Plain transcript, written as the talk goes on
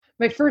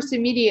my first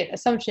immediate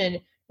assumption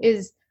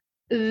is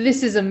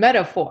this is a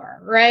metaphor,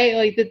 right?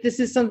 Like that this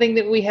is something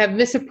that we have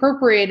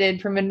misappropriated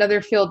from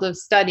another field of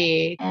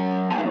study.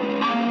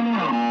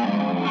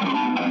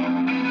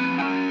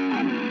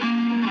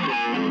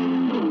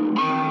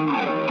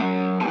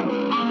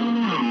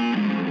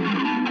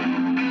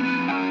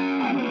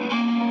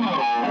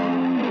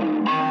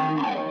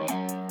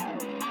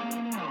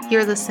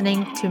 You're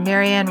listening to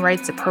Marianne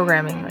Writes a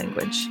Programming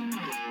Language,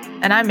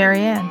 and I'm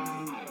Marianne.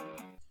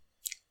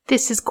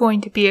 This is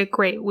going to be a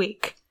great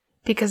week,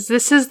 because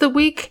this is the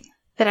week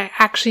that I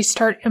actually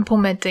start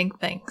implementing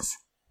things.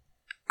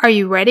 Are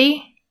you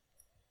ready?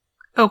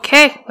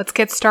 Okay, let's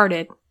get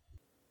started.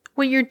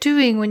 What you're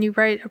doing when you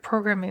write a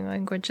programming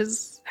language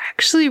is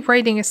actually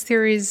writing a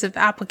series of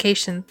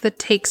applications that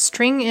take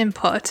string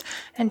input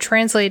and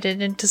translate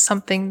it into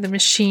something the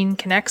machine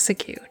can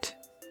execute.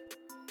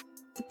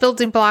 The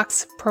building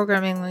blocks of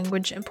programming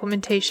language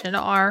implementation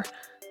are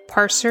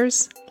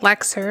parsers,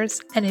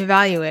 lexers, and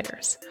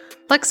evaluators.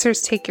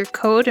 Lexers take your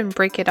code and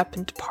break it up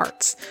into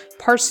parts.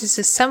 Parsers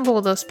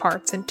assemble those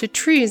parts into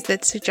trees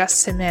that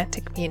suggest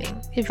semantic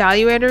meaning.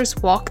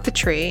 Evaluators walk the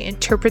tree,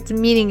 interpret the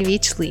meaning of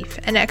each leaf,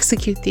 and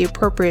execute the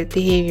appropriate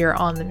behavior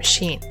on the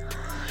machine.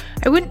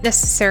 I wouldn't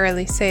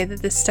necessarily say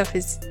that this stuff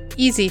is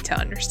easy to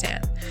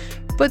understand,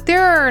 but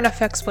there are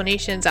enough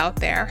explanations out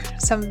there,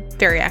 some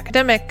very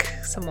academic,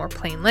 some more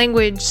plain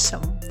language,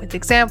 some with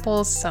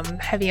examples, some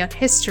heavy on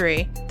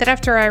history, that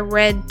after I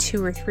read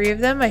 2 or 3 of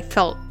them, I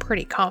felt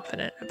pretty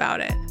confident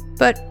about it.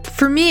 But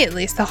for me at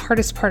least, the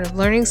hardest part of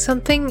learning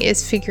something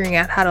is figuring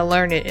out how to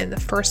learn it in the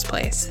first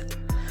place.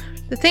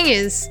 The thing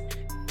is,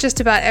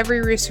 just about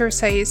every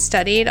resource I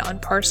studied on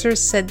parsers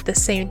said the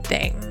same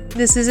thing.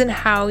 This isn't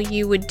how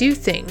you would do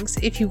things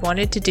if you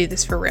wanted to do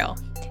this for real.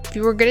 If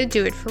you were going to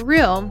do it for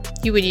real,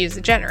 you would use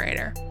a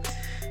generator.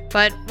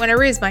 But when I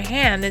raised my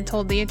hand and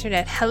told the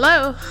internet,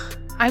 hello,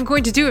 I'm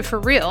going to do it for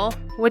real,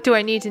 what do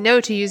I need to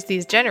know to use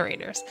these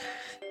generators?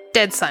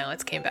 Dead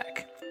silence came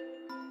back.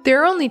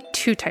 There are only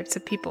 2 types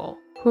of people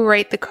who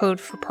write the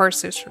code for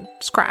parsers from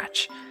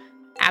scratch: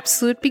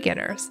 absolute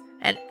beginners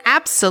and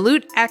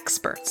absolute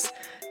experts.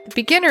 The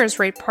beginners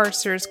write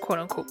parsers, quote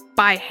unquote,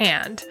 by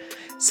hand,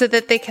 so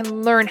that they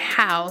can learn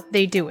how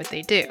they do what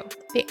they do.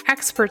 The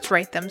experts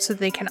write them so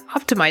they can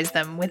optimize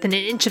them within an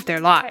inch of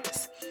their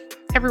lives.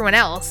 Everyone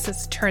else,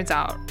 as it turns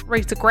out,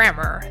 writes a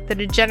grammar that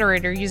a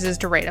generator uses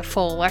to write a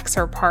full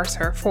lexer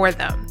parser for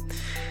them.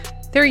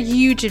 There are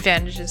huge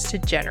advantages to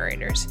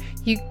generators.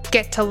 You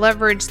get to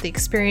leverage the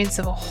experience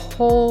of a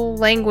whole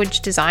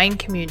language design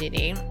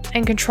community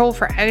and control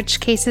for edge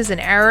cases and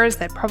errors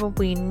that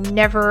probably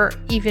never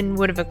even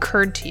would have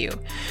occurred to you.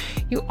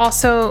 You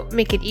also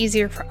make it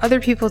easier for other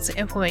people to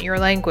implement your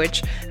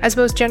language, as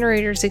most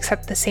generators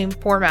accept the same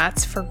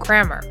formats for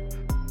grammar.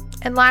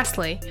 And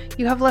lastly,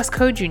 you have less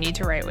code you need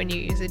to write when you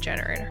use a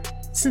generator.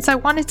 Since I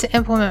wanted to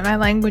implement my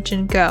language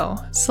in Go,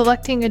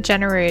 selecting a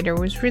generator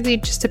was really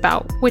just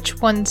about which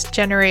ones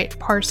generate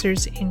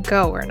parsers in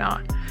Go or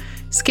not.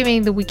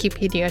 Skimming the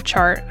Wikipedia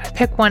chart, I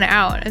picked one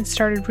out and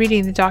started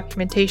reading the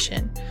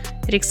documentation.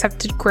 It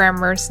accepted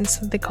grammars in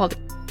something called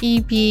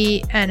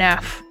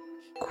EBNF.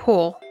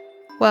 Cool.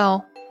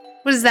 Well,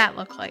 what does that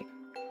look like?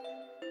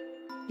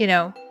 You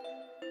know,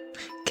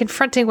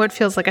 confronting what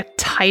feels like a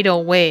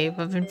tidal wave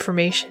of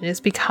information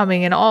is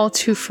becoming an all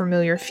too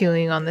familiar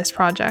feeling on this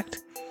project.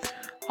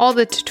 All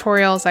the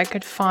tutorials I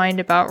could find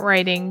about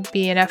writing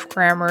BNF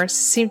grammars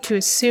seemed to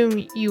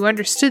assume you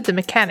understood the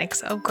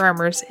mechanics of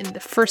grammars in the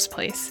first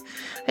place.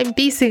 I'm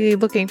basically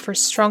looking for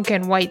Strunk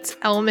and White's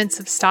Elements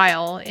of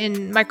Style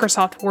in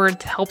Microsoft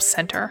Word Help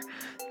Center.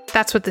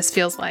 That's what this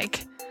feels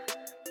like.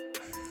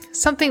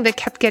 Something that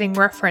kept getting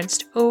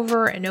referenced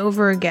over and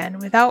over again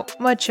without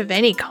much of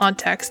any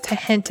context to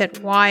hint at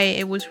why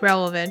it was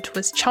relevant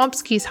was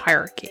Chomsky's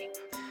hierarchy.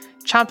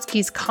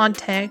 Chomsky's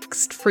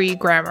context-free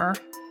grammar.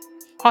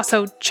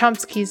 Also,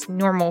 Chomsky's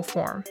normal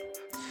form.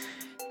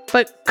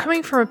 But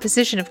coming from a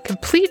position of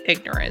complete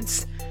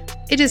ignorance,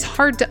 it is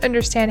hard to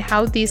understand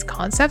how these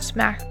concepts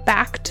map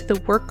back to the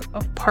work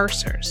of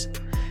parsers.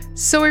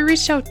 So I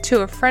reached out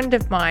to a friend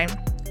of mine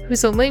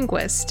who's a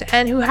linguist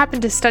and who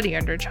happened to study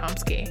under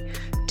Chomsky.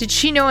 Did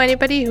she know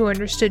anybody who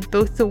understood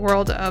both the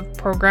world of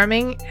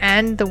programming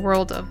and the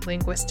world of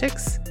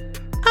linguistics?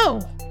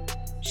 Oh,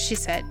 she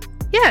said,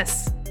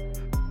 yes.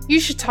 You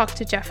should talk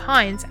to Jeff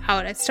Hines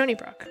out at Stony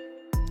Brook.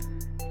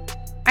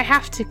 I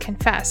have to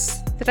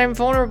confess that I'm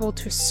vulnerable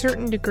to a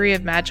certain degree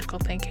of magical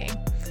thinking.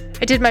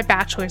 I did my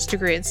bachelor's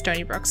degree at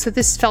Stony Brook, so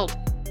this felt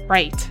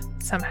right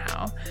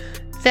somehow.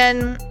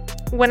 Then,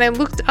 when I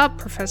looked up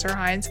Professor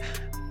Hines,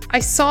 I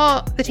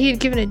saw that he had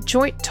given a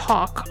joint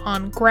talk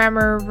on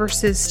grammar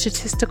versus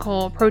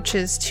statistical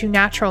approaches to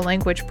natural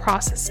language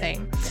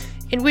processing,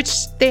 in which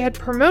they had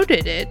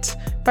promoted it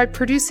by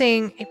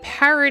producing a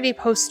parody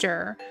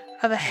poster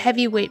of a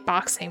heavyweight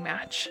boxing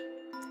match.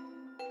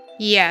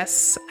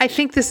 Yes, I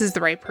think this is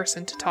the right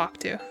person to talk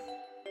to.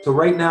 So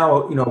right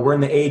now, we're in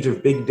the age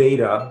of big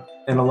data,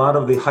 and a lot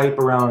of the hype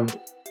around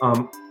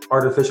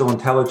artificial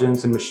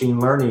intelligence and machine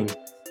learning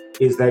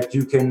is that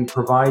you can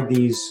provide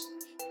these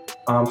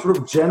sort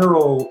of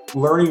general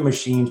learning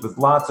machines with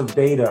lots of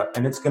data,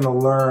 and it's going to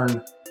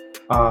learn,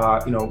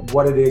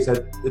 what it is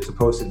that it's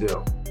supposed to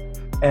do.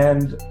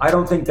 And I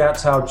don't think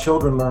that's how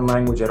children learn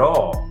language at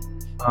all.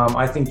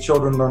 I think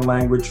children learn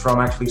language from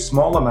actually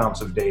small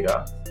amounts of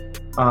data.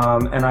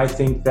 And I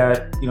think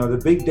that,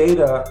 the big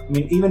data,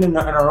 even in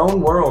our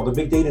own world, the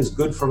big data is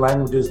good for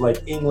languages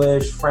like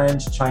English,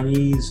 French,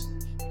 Chinese.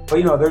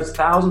 But, there's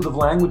thousands of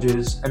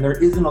languages and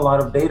there isn't a lot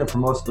of data for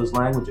most of those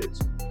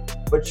languages.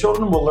 But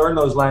children will learn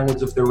those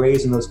languages if they're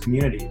raised in those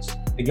communities,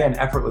 again,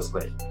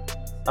 effortlessly.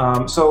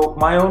 So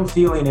my own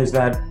feeling is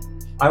that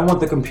I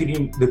want the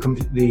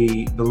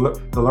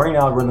learning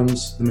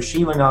algorithms, the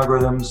machine learning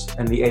algorithms,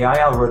 and the AI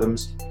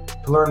algorithms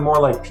to learn more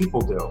like people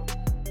do.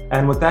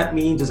 And what that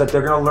means is that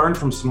they're going to learn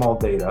from small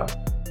data.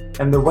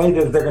 And the way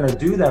that they're going to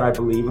do that, I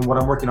believe, and what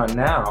I'm working on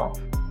now,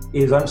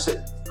 is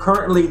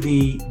currently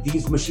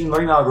these machine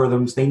learning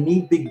algorithms, they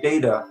need big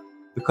data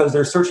because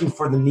they're searching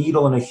for the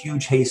needle in a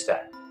huge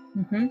haystack.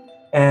 Mm-hmm.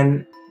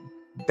 And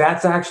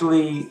that's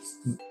actually,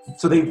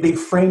 so they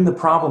frame the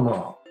problem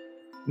wrong.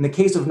 In the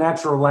case of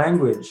natural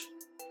language,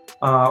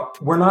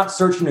 we're not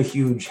searching a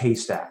huge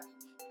haystack.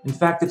 In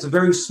fact, it's a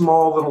very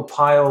small little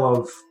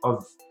pile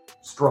of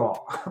straw,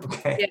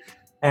 okay? Yeah.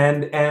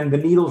 And the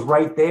needle's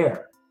right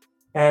there.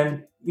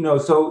 And,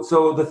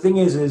 so the thing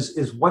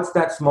is what's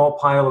that small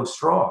pile of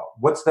straw?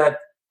 What's that?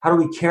 How do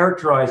we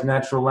characterize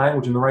natural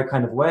language in the right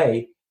kind of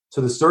way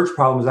so the search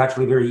problem is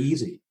actually very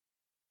easy?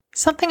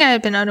 Something I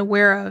had been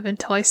unaware of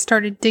until I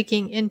started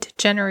digging into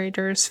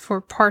generators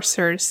for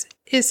parsers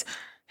is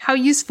how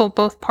useful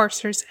both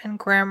parsers and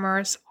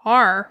grammars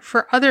are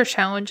for other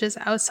challenges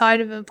outside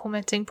of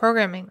implementing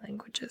programming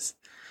languages.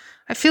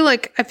 I feel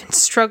like I've been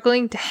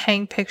struggling to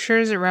hang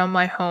pictures around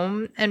my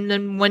home, and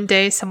then one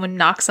day someone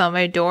knocks on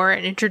my door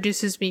and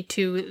introduces me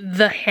to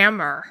the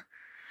hammer.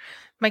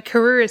 My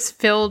career is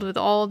filled with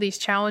all these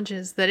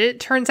challenges that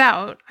it turns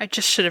out I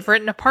just should have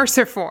written a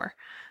parser for,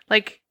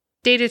 like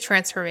data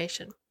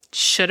transformation.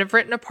 Should have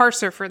written a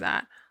parser for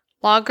that.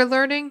 Log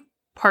alerting?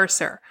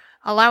 Parser.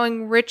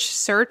 Allowing rich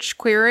search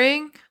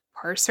querying?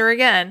 Parser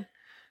again.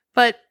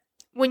 But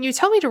when you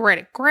tell me to write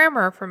a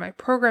grammar for my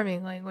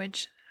programming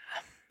language,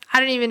 I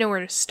don't even know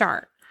where to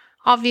start.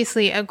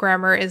 Obviously, a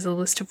grammar is a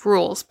list of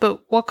rules,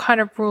 but what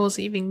kind of rules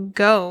even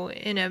go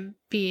in a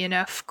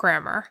BNF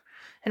grammar?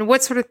 And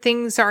what sort of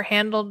things are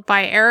handled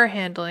by error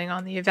handling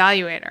on the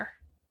evaluator?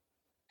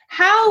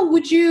 How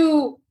would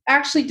you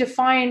actually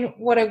define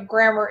what a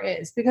grammar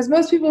is? Because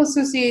most people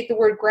associate the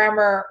word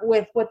grammar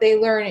with what they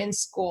learn in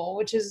school,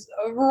 which is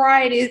a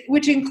variety,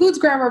 which includes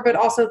grammar, but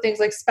also things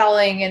like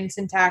spelling and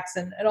syntax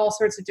and all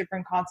sorts of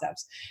different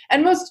concepts.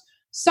 And most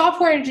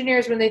software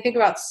engineers, when they think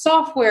about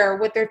software,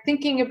 what they're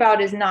thinking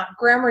about is not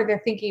grammar,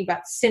 they're thinking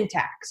about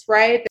syntax,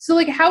 right?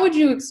 So how would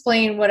you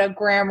explain what a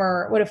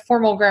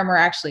formal grammar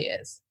actually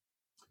is?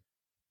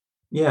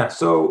 Yeah,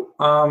 so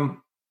a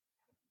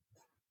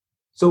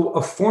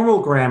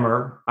formal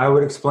grammar, I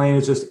would explain,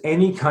 is just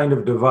any kind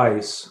of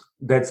device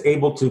that's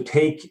able to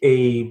take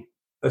a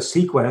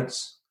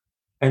sequence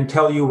and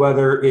tell you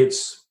whether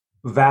it's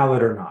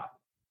valid or not.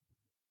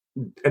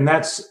 And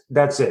that's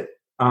it.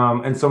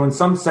 And so in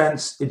some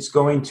sense, it's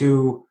going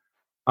to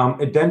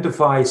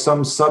identify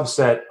some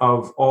subset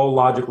of all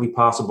logically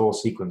possible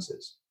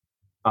sequences,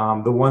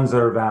 the ones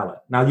that are valid.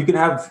 Now you can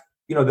have,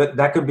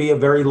 that could be a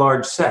very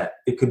large set.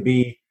 There could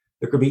be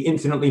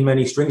infinitely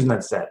many strings in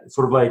that set. It's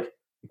sort of like,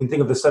 you can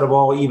think of the set of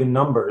all even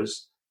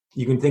numbers.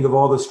 You can think of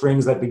all the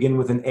strings that begin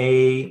with an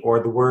A or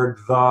the word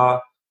the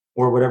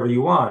or whatever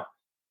you want.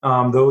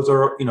 Those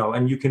are,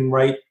 and you can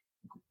write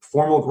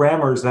formal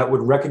grammars that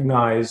would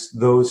recognize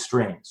those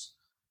strings.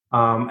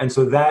 And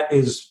so that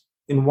is,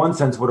 in one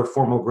sense, what a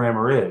formal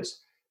grammar is.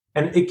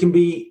 And it can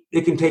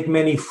take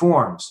many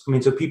forms.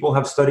 So people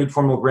have studied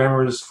formal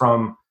grammars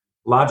from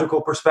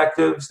logical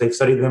perspectives. They've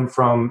studied them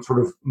from sort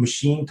of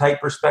machine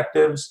type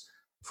perspectives,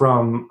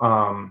 from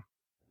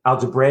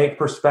algebraic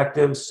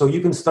perspectives. So you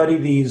can study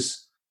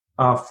these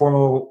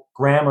formal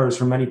grammars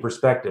from many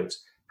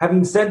perspectives.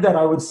 Having said that,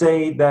 I would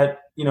say that,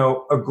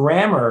 a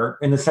grammar,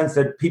 in the sense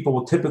that people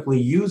will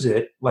typically use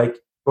it, like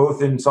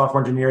both in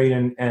software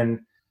engineering and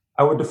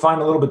I would define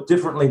a little bit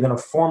differently than a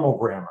formal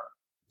grammar.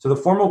 So the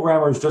formal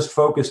grammar is just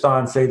focused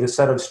on, say, the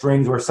set of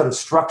strings or a set of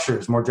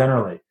structures more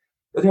generally.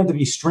 It doesn't have to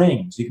be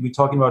strings. You could be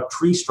talking about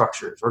tree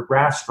structures or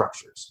graph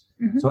structures.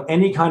 Mm-hmm. So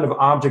any kind of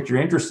object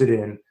you're interested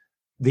in,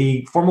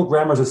 the formal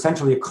grammar is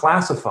essentially a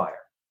classifier.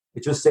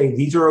 It just say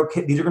these are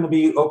okay, these are going to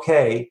be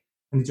okay,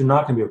 and these are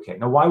not going to be okay.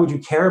 Now, why would you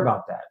care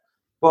about that?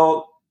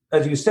 Well,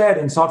 as you said,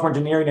 in software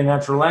engineering and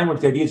natural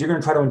language, the idea is you're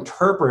going to try to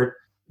interpret.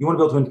 You want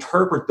to be able to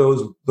interpret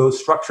those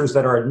structures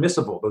that are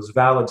admissible, those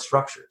valid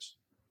structures.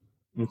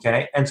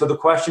 Okay, and so the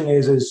question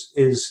is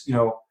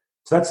so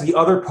that's the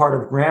other part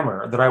of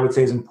grammar that I would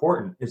say is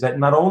important. Is that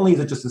not only is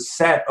it just a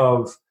set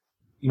of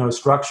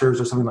structures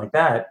or something like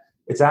that,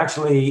 it's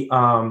actually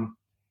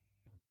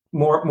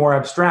more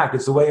abstract.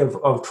 It's a way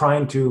of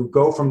trying to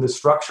go from the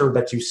structure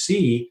that you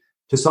see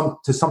to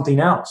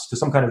something else, to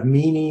some kind of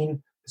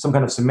meaning, some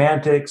kind of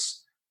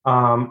semantics.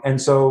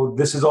 And so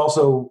this is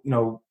also,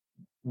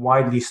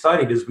 widely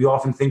studied is we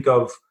often think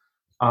of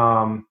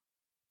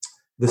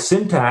the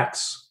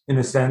syntax, in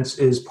a sense,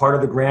 is part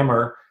of the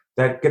grammar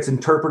that gets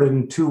interpreted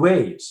in two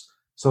ways.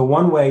 So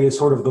one way is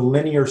sort of the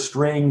linear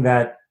string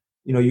that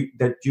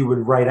you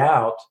would write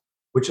out,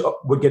 which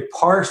would get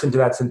parsed into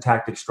that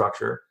syntactic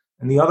structure,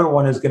 and the other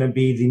one is going to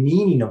be the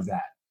meaning of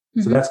that.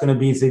 Mm-hmm. So that's going to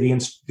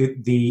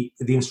be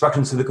the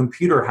instructions to the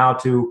computer how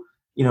to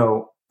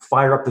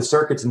fire up the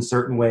circuits in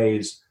certain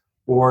ways,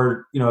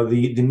 or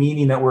the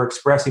meaning that we're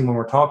expressing when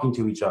we're talking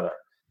to each other.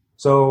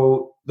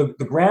 So the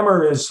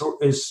grammar is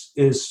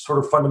sort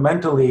of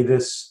fundamentally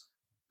this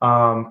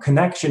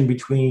connection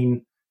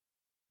between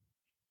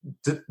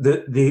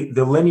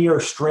the linear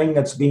string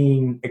that's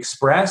being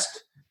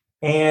expressed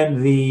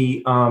and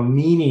the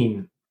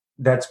meaning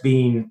that's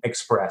being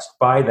expressed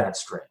by that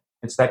string.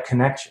 It's that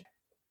connection.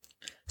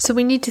 So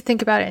we need to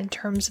think about it in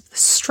terms of the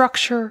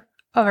structure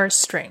of our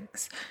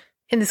strings,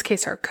 in this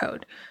case, our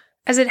code.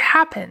 As it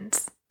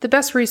happens, the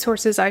best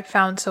resources I've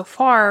found so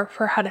far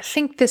for how to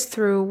think this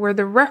through were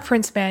the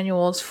reference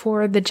manuals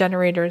for the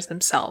generators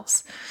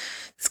themselves.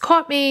 This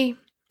caught me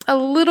a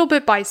little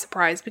bit by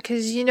surprise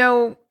because,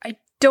 I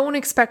don't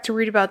expect to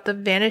read about the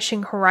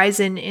vanishing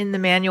horizon in the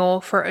manual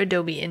for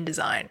Adobe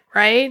InDesign,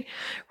 right?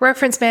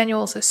 Reference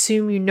manuals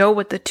assume you know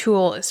what the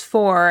tool is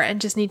for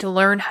and just need to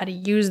learn how to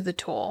use the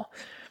tool.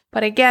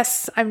 But I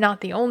guess I'm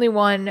not the only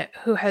one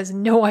who has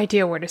no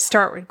idea where to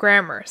start with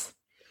grammars.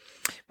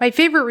 My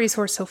favorite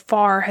resource so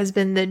far has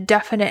been the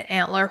Definite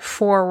Antler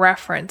for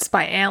Reference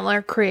by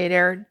Antler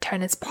creator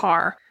Tennis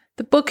Parr.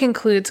 The book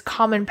includes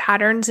common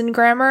patterns in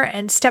grammar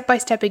and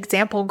step-by-step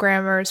example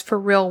grammars for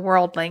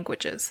real-world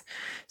languages.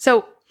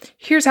 So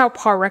here's how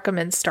Parr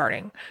recommends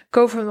starting.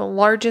 Go from the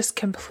largest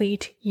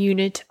complete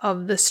unit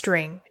of the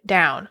string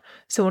down.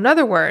 So in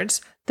other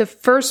words, the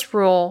first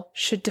rule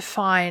should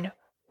define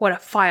what a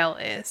file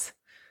is.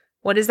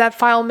 What is that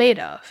file made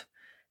of?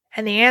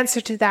 And the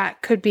answer to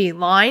that could be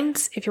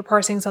lines, if you're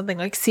parsing something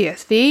like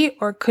CSV,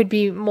 or it could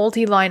be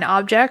multi-line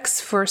objects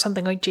for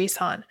something like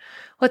JSON.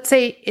 Let's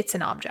say it's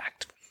an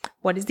object.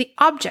 What is the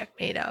object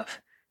made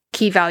of?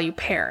 Key value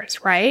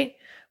pairs, right?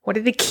 What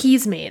are the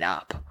keys made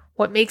up?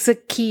 What makes a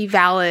key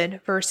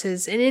valid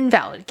versus an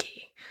invalid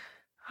key?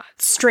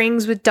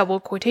 Strings with double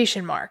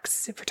quotation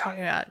marks, if we're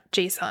talking about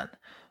JSON.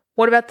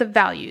 What about the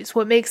values?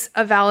 What makes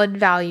a valid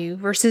value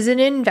versus an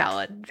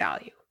invalid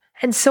value?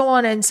 And so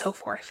on and so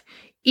forth.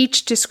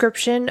 Each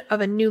description of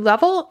a new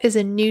level is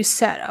a new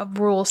set of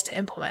rules to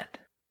implement.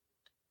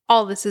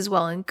 All this is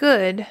well and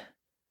good,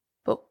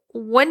 but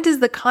when does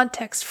the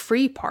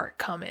context-free part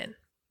come in?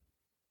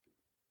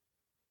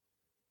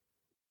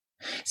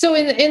 So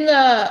in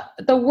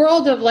the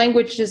world of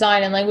language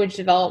design and language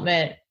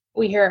development,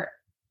 we hear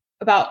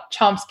about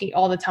Chomsky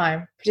all the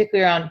time,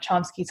 particularly around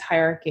Chomsky's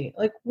hierarchy.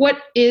 Like,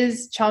 what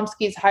is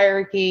Chomsky's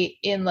hierarchy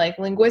in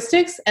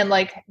linguistics, and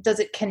does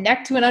it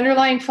connect to an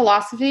underlying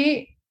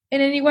philosophy in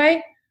any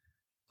way?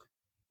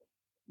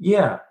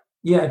 Yeah,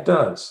 it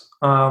does.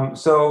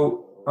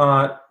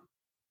 So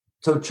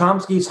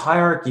Chomsky's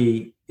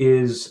hierarchy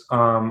is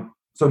so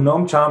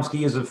Noam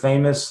Chomsky is a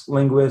famous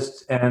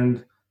linguist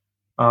and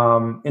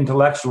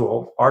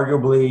intellectual,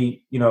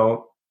 arguably,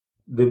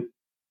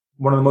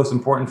 one of the most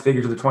important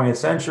figures of the 20th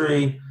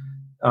century.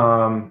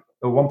 At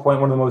one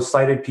point, one of the most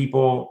cited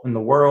people in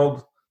the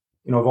world,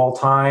 of all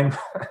time.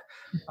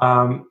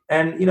 And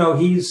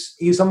he's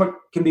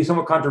can be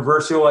somewhat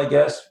controversial, I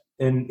guess,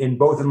 in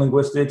both in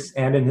linguistics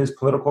and in his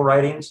political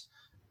writings.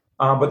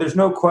 But there's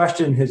no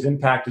question his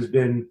impact has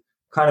been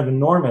kind of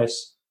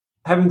enormous.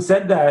 Having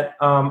said that,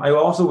 I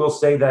also will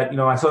say that,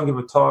 I saw him give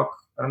a talk,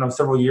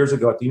 several years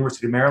ago at the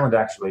University of Maryland,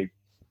 actually.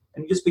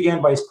 And he just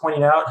began by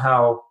pointing out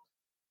how,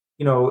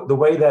 the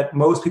way that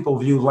most people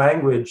view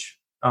language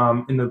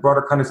in the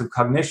broader context of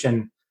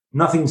cognition,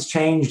 nothing's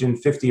changed in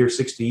 50 or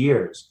 60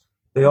 years.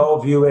 They all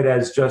view it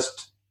as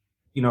just,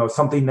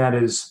 something that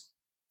is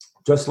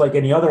just like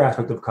any other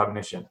aspect of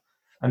cognition.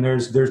 And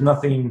there's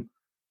nothing,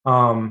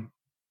 there's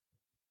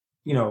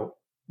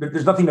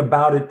nothing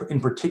about it in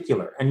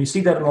particular. And you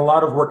see that in a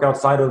lot of work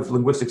outside of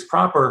linguistics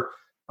proper,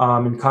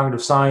 in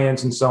cognitive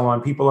science and so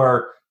on. People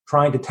are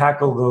trying to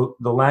tackle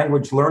the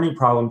language learning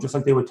problem just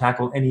like they would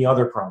tackle any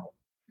other problem.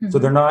 Mm-hmm. So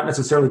they're not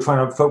necessarily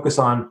trying to focus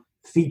on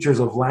features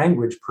of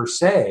language per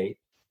se.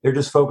 They're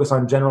just focused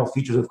on general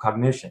features of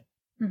cognition.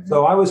 Mm-hmm.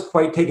 So I was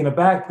quite taken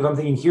aback because I'm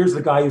thinking, here's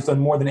the guy who's done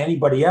more than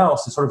anybody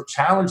else to sort of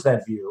challenge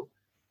that view.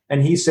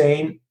 And he's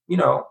saying,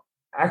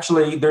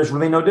 actually, there's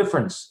really no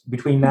difference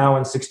between now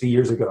and 60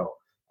 years ago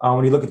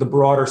when you look at the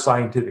broader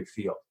scientific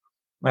field.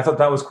 And I thought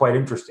that was quite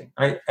interesting.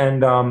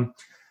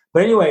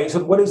 But anyway,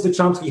 so what is the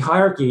Chomsky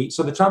hierarchy?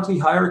 So the Chomsky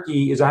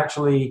hierarchy is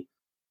actually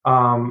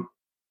sort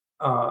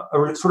of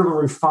a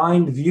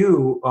refined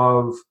view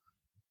of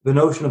the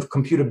notion of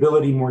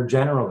computability more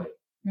generally.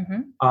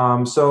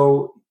 Mm-hmm.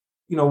 So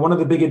one of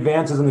the big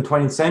advances in the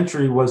 20th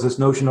century was this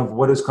notion of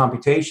what is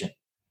computation.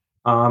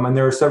 And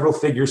there are several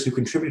figures who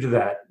contribute to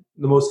that.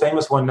 The most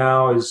famous one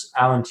now is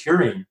Alan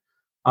Turing,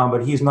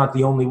 but he's not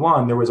the only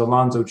one. There was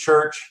Alonzo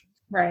Church.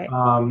 Right.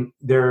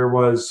 There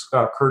was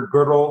Kurt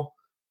Gödel.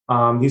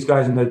 These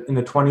guys in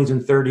the 20s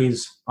and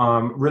 30s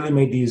really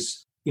made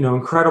these,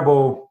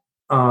 incredible.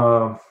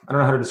 I don't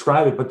know how to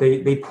describe it, but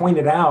they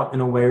pointed out in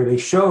a way, or they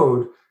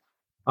showed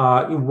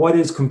what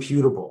is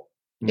computable.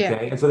 Okay,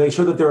 Yeah. and so they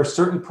showed that there are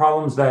certain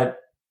problems that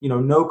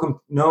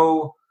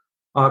no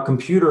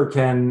computer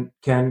can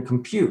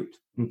compute.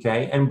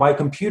 Okay, and by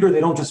computer they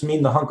don't just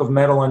mean the hunk of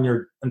metal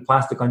and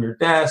plastic on your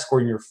desk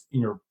or in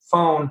your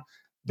phone.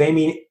 They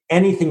mean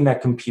anything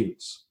that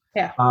computes.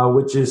 Yeah.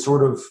 Which is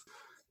sort of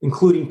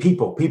including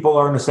people. People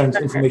are in a sense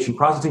information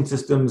processing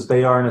systems.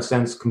 They are in a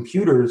sense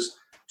computers.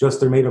 Just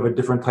they're made of a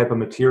different type of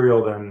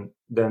material than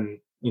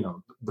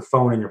the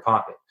phone in your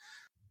pocket.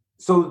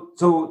 So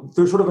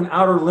there's sort of an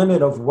outer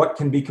limit of what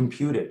can be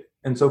computed.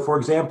 And so, for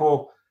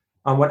example,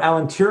 what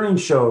Alan Turing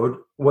showed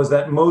was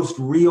that most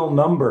real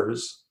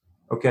numbers,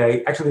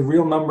 okay, actually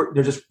real number,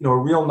 they're just, a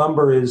real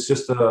number is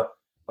just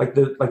like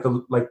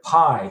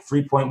pi,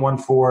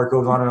 3.14, it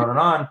goes on and on and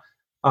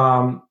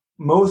on.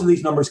 Most of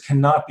these numbers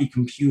cannot be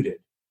computed.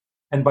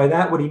 And by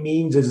that, what he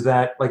means is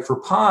that, like for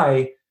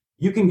pi,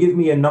 you can give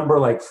me a number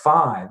like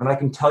 5, and I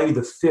can tell you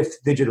the 5th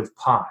digit of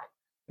pi.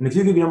 And if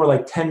you give me a number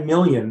like 10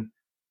 million,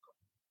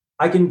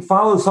 I can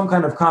follow some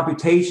kind of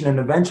computation, and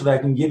eventually I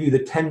can give you the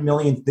 10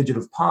 millionth digit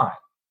of pi.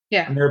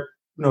 Yeah. And there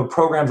are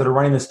programs that are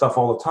running this stuff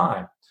all the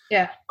time.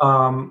 Yeah.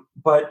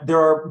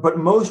 But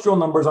most real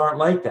numbers aren't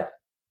like that.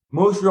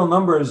 Most real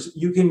numbers,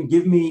 you can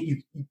give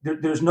me.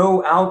 There's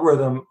no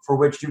algorithm for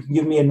which you can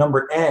give me a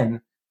number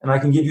n, and I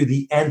can give you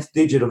the nth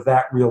digit of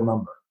that real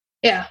number.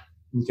 Yeah.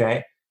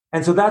 Okay.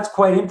 And so that's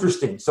quite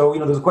interesting. So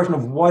there's a question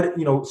of what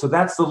So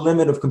that's the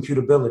limit of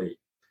computability.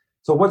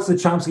 So what's the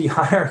Chomsky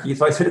hierarchy?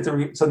 So I said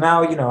so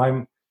now I don't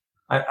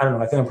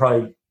know. I think I'm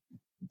probably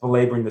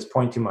belaboring this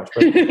point too much,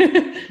 but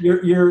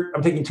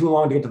I'm taking too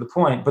long to get to the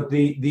point. But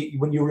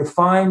when you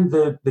refine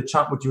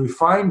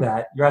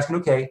that, you're asking,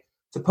 okay,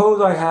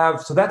 suppose I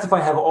have. So that's if I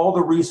have all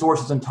the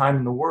resources and time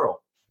in the world.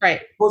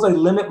 Right. Suppose I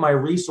limit my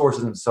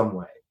resources in some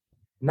way.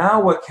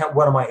 Now what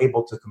am I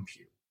able to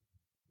compute?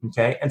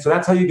 Okay, and so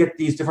that's how you get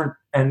these different.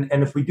 And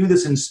if we do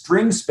this in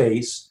string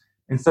space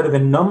instead of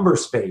in number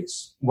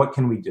space, what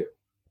can we do?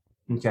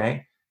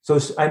 Okay, so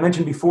I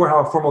mentioned before how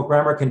a formal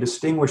grammar can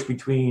distinguish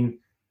between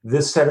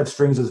this set of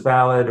strings is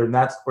valid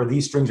or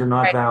these strings are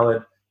not right.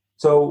 valid.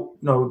 So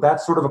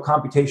that's sort of a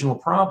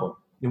computational problem.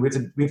 We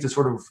have to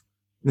sort of,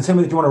 in the same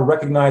way that you want to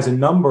recognize a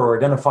number or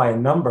identify a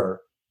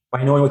number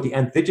by knowing what the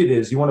nth digit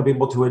is, you want to be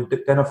able to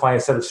identify a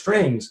set of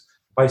strings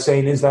by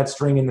saying, is that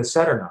string in the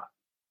set or not?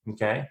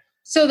 Okay.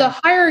 So the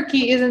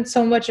hierarchy isn't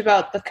so much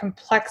about the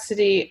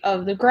complexity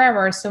of the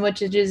grammar, so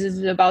much as it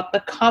is about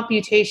the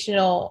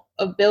computational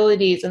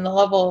abilities and the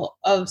level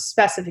of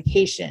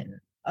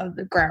specification of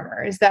the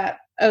grammar. Is that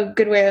a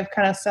good way of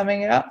kind of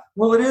summing it up?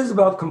 Well, it is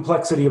about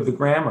complexity of the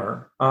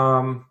grammar,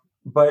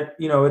 but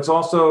it's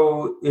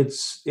also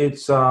it's.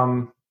 I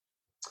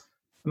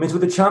mean, so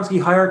what the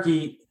Chomsky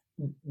hierarchy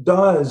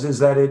does is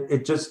that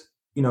it just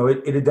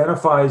it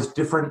identifies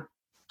different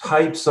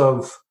types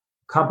of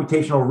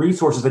computational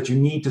resources that you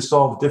need to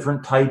solve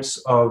different types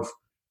of.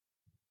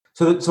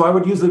 So I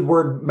would use the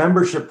word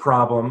membership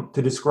problem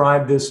to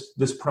describe this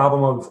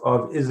problem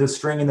of is this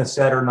string in the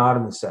set or not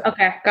in the set.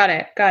 Okay, got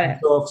it.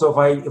 So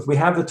if we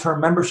have the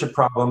term membership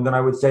problem, then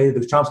I would say the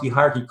Chomsky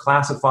hierarchy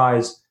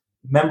classifies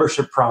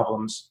membership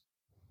problems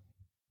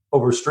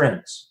over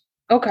strings.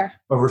 Okay.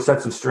 Over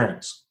sets of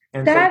strings.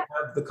 And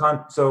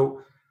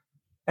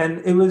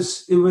and it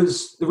was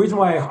the reason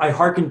why I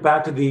hearkened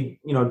back to the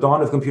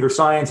dawn of computer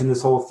science and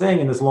this whole thing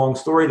and this long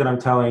story that I'm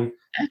telling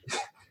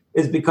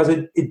is because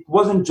it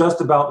wasn't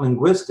just about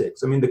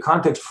linguistics. I mean, the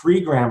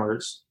context-free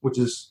grammars, which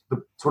is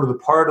the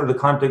part of the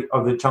context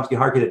of the Chomsky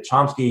hierarchy that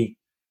Chomsky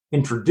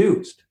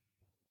introduced,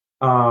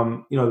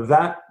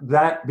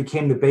 that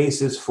became the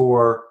basis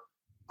for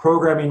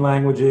programming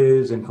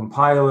languages and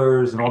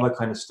compilers and all that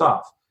kind of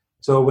stuff.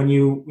 So when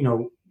you're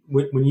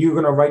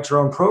going to write your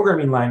own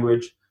programming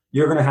language,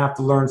 you're going to have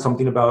to learn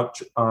something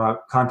about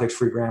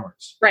context-free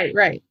grammars.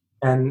 Right.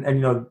 And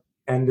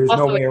there's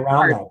also no way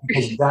around that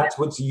because that's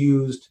what's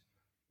used.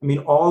 I mean,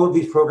 all of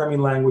these programming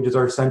languages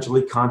are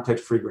essentially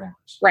context-free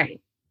grammars. Right.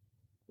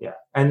 Yeah,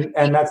 and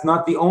that's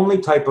not the only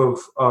type of.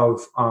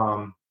 So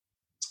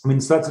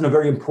that's in a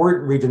very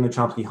important region of the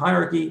Chomsky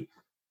hierarchy,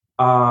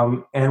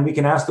 and we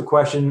can ask the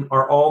question: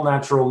 are all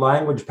natural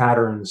language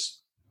patterns,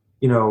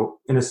 in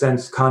a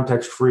sense,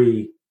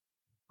 context-free?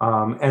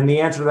 And the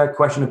answer to that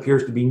question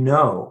appears to be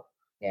no.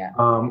 Yeah.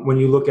 When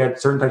you look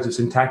at certain types of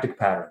syntactic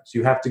patterns,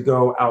 you have to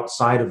go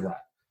outside of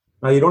that.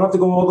 Now, you don't have to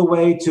go all the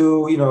way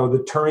to,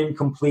 the Turing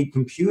complete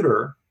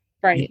computer.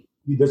 Right.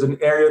 There's an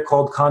area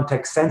called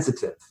context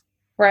sensitive.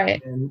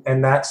 Right.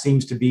 And that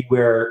seems to be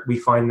where we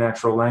find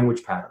natural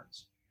language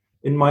patterns.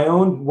 In my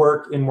own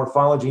work in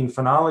morphology and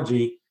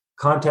phonology,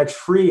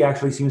 context-free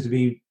actually seems to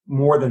be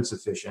more than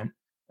sufficient,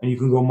 and you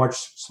can go much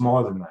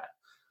smaller than that.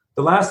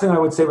 The last thing I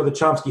would say about the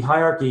Chomsky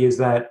hierarchy is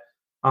that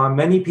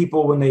many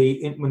people, when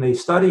they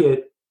study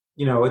it,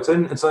 it's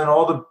in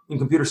all in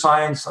computer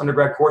science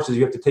undergrad courses.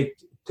 You have to take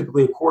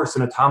typically a course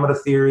in automata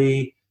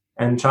theory,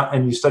 and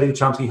you study the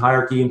Chomsky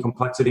hierarchy and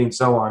complexity and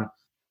so on.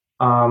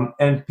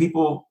 And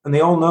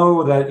they all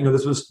know that,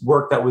 this was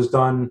work that was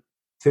done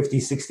 50,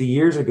 60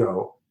 years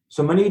ago.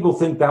 So many people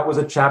think that was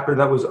a chapter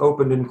that was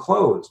opened and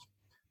closed,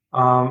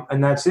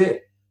 and that's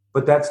it.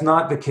 But that's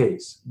not the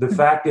case. The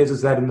fact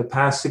is that in the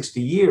past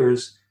 60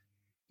 years,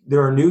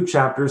 there are new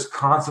chapters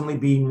constantly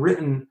being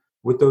written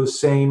with those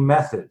same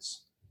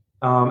methods.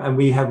 And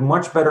we have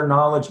much better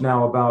knowledge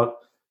now about,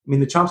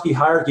 the Chomsky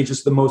hierarchy is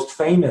just the most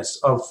famous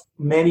of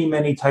many,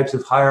 many types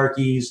of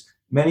hierarchies,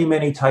 many,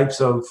 many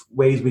types of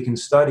ways we can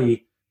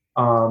study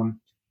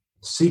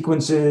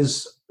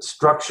sequences,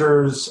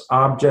 structures,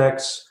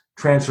 objects,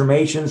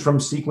 transformations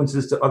from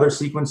sequences to other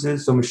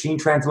sequences. So machine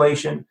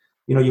translation,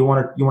 you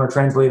want to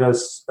translate a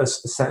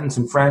sentence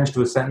in French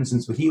to a sentence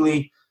in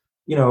Swahili.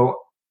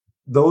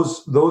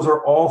 Those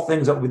are all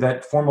things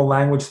that formal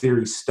language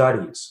theory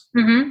studies.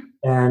 Mm-hmm.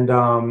 And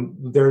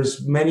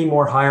there's many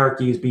more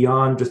hierarchies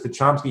beyond just the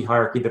Chomsky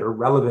hierarchy that are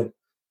relevant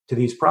to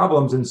these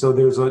problems. And so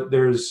it's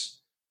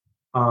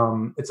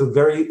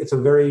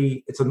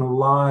an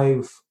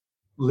alive,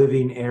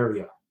 living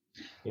area.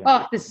 Yeah.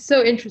 Oh, this is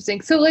so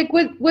interesting. So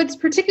what's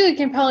particularly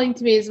compelling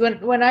to me is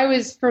when I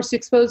was first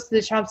exposed to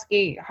the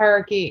Chomsky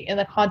hierarchy in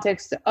the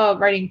context of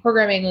writing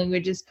programming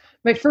languages,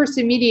 my first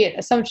immediate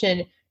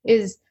assumption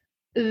is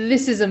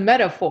this is a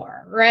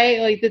metaphor, right?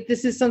 Like that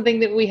this is something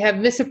that we have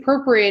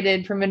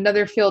misappropriated from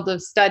another field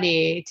of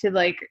study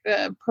to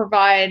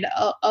provide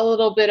a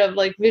little bit of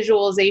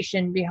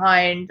visualization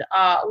behind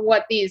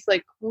what these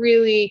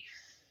really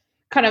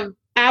kind of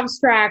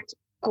abstract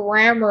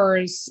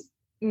grammars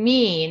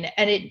mean,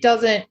 and it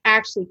doesn't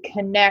actually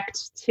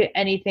connect to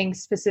anything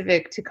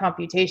specific to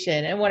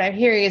computation. And what I'm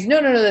hearing is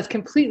no, that's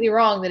completely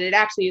wrong, that it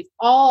actually is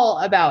all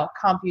about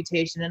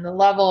computation and the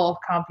level of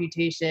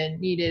computation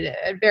needed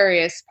at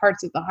various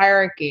parts of the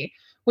hierarchy,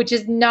 which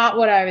is not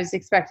what I was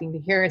expecting to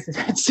hear. So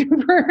that's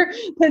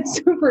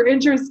super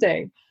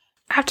interesting.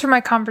 After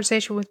my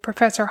conversation with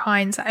Professor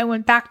Hines, I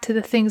went back to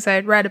the things I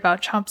had read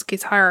about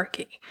Chomsky's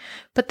hierarchy,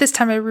 but this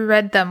time I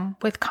reread them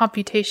with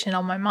computation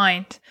on my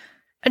mind.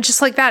 And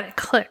just like that, it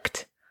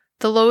clicked.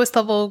 The lowest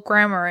level of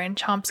grammar in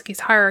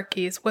Chomsky's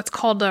hierarchy is what's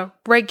called a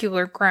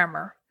regular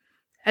grammar,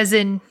 as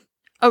in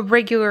a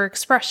regular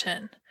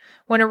expression.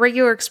 When a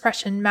regular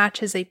expression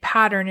matches a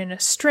pattern in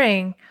a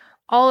string,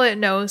 all it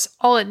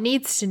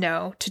needs to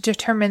know to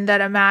determine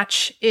that a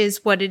match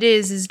is what it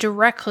is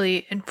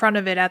directly in front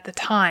of it at the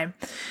time.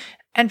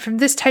 And from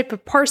this type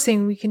of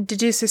parsing, we can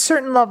deduce a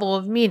certain level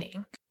of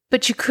meaning.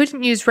 But you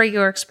couldn't use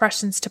regular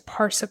expressions to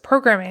parse a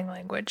programming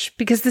language,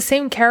 because the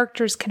same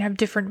characters can have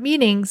different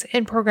meanings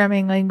in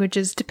programming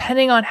languages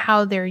depending on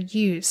how they're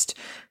used.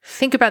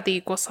 Think about the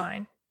equal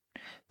sign.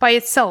 By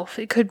itself,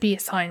 it could be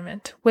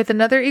assignment. With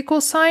another equal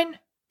sign,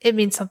 it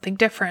means something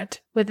different.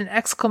 With an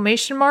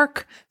exclamation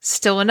mark,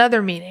 still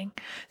another meaning.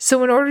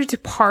 So in order to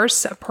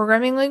parse a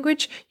programming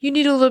language, you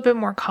need a little bit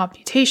more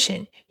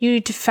computation. You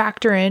need to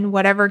factor in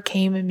whatever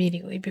came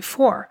immediately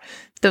before.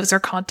 Those are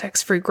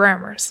context-free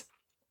grammars.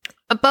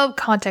 Above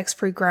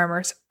context-free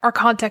grammars are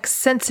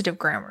context-sensitive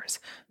grammars.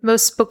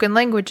 Most spoken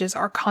languages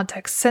are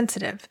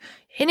context-sensitive.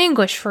 In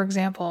English, for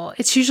example,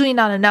 it's usually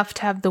not enough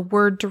to have the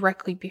word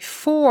directly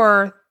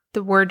before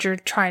the word you're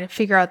trying to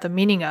figure out the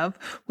meaning of.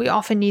 We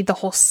often need the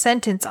whole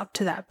sentence up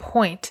to that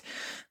point.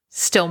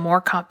 Still more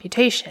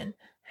computation,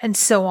 and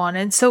so on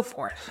and so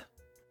forth.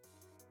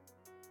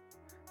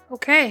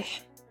 Okay,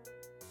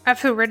 I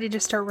feel ready to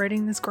start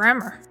writing this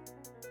grammar.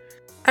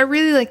 I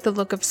really like the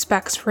look of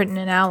specs written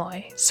in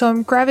Alloy, so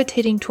I'm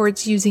gravitating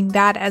towards using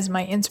that as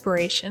my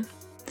inspiration.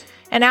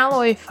 An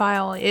Alloy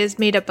file is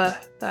made up of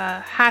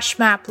hash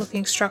map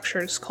looking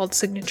structures called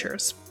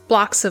signatures,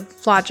 blocks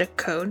of logic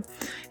code,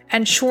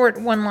 and short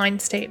one-line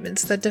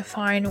statements that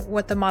define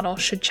what the model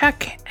should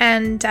check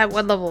and at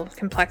what level of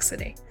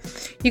complexity.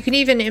 You can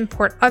even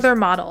import other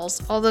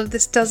models, although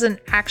this doesn't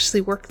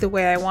actually work the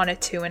way I want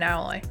it to in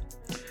Alloy.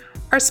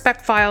 Our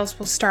spec files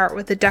will start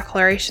with a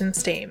declaration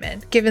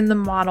statement, giving the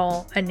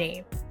model a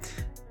name.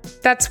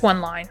 That's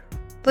one line.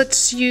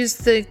 Let's use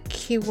the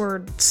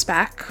keyword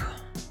spec,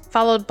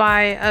 followed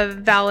by a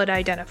valid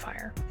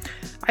identifier.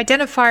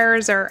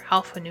 Identifiers are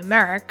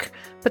alphanumeric,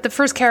 but the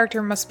first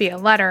character must be a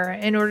letter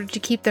in order to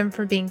keep them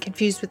from being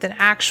confused with an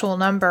actual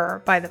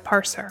number by the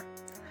parser.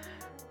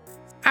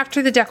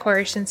 After the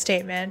declaration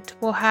statement,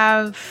 we'll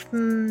have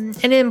an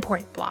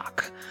import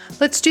block.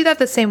 Let's do that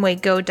the same way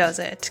Go does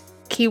it.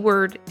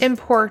 Keyword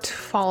import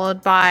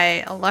followed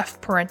by a left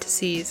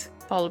parentheses,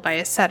 followed by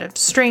a set of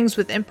strings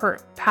with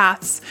import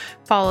paths,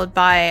 followed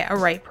by a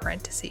right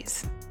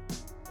parentheses.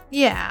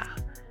 Yeah,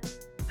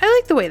 I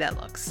like the way that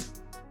looks.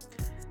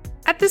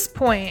 At this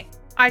point,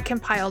 I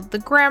compiled the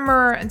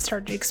grammar and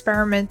started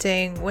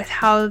experimenting with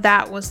how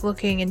that was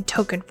looking in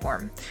token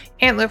form.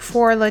 Antler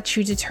 4 lets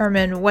you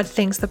determine what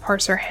things the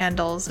parser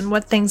handles and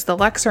what things the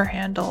lexer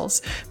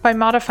handles by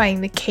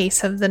modifying the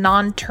case of the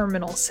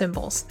non-terminal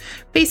symbols.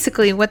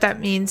 Basically, what that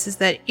means is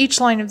that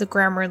each line of the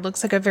grammar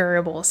looks like a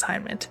variable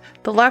assignment.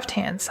 The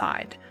left-hand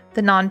side,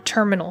 the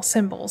non-terminal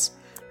symbols,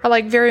 are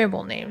like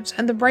variable names,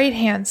 and the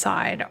right-hand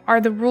side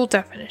are the rule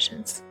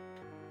definitions.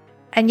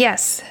 And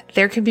yes,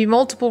 there can be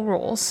multiple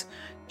rules.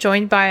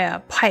 joined by a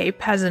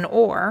pipe as an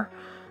OR,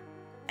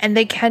 and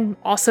they can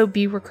also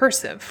be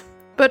recursive.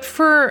 But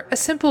for a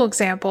simple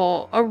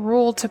example, a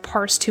rule to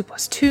parse 2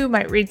 plus 2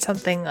 might read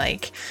something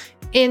like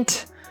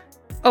int,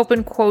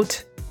 open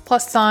quote,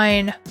 plus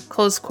sign,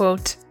 close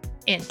quote,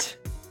 int.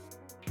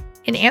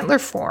 In ANTLR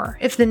 4,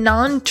 if the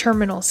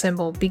non-terminal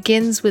symbol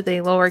begins with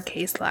a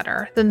lowercase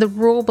letter, then the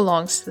rule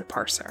belongs to the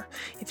parser.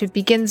 If it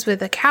begins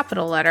with a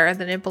capital letter,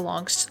 then it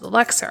belongs to the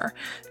lexer.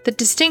 The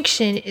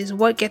distinction is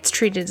what gets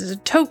treated as a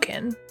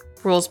token,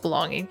 rules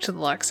belonging to the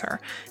lexer,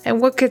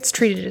 and what gets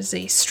treated as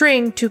a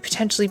string to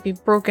potentially be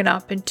broken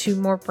up into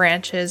more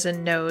branches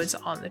and nodes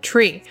on the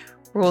tree,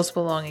 rules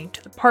belonging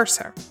to the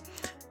parser.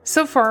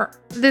 So far,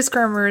 this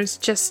grammar is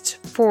just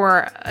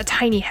for a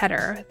tiny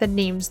header that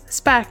names the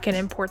spec and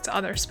imports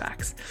other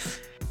specs.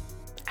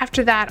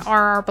 After that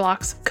are our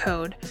blocks of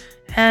code,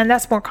 and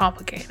that's more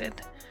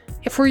complicated.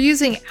 If we're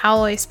using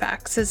alloy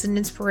specs as an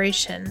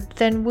inspiration,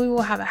 then we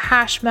will have a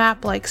hash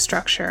map-like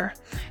structure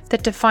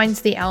that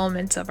defines the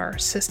elements of our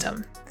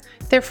system.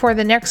 Therefore,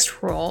 the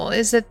next rule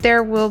is that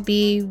there will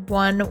be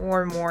one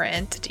or more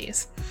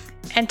entities.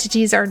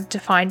 Entities are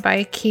defined by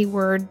a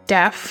keyword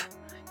def,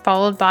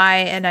 followed by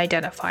an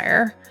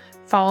identifier,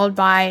 followed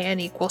by an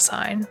equal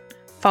sign,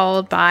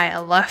 followed by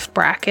a left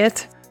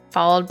bracket,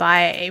 followed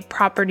by a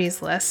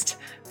properties list,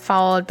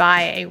 followed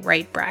by a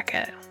right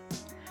bracket.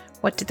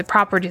 What did the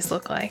properties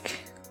look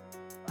like?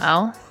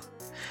 Well,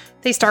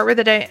 they start with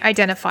an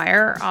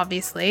identifier,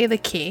 obviously, the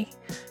key,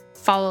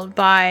 followed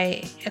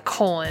by a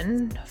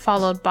colon,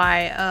 followed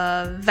by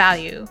a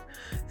value.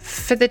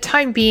 For the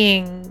time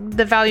being,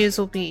 the values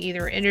will be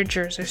either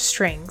integers or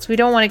strings. We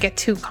don't want to get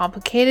too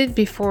complicated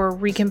before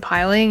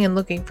recompiling and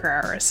looking for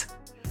errors.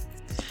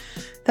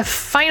 The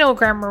final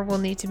grammar will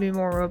need to be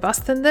more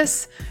robust than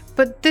this,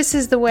 but this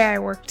is the way I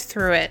worked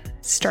through it.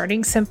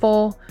 Starting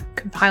simple,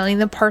 compiling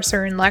the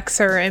parser in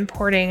lexer,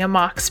 importing a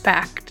mock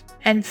spec,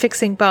 and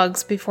fixing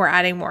bugs before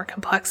adding more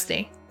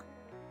complexity.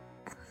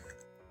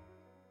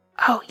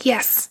 Oh,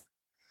 yes!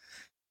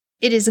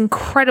 It is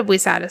incredibly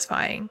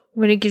satisfying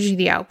when it gives you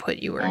the output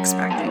you were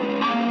expecting.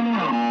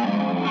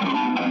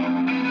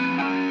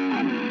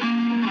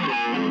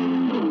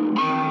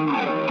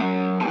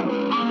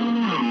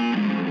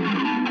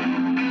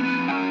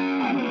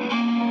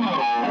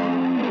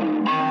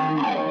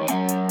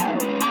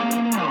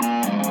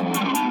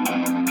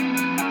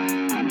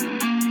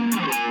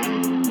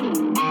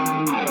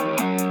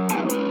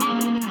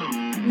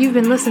 You've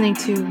been listening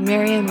to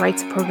Marianne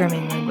Writes a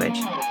Programming Language.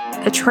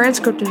 A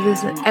transcript of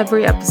this in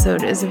every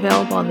episode is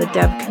available on the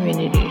dev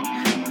community.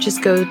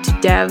 Just go to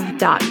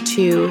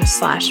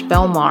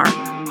dev.to/Belmar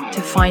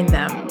to find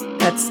them.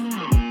 That's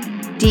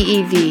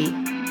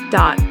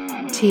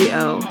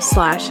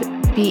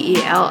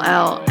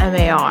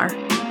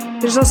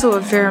dev.to/BELLMAR. There's also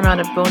a fair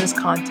amount of bonus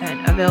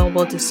content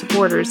available to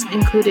supporters,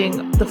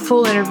 including the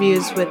full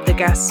interviews with the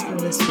guests from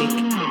this week.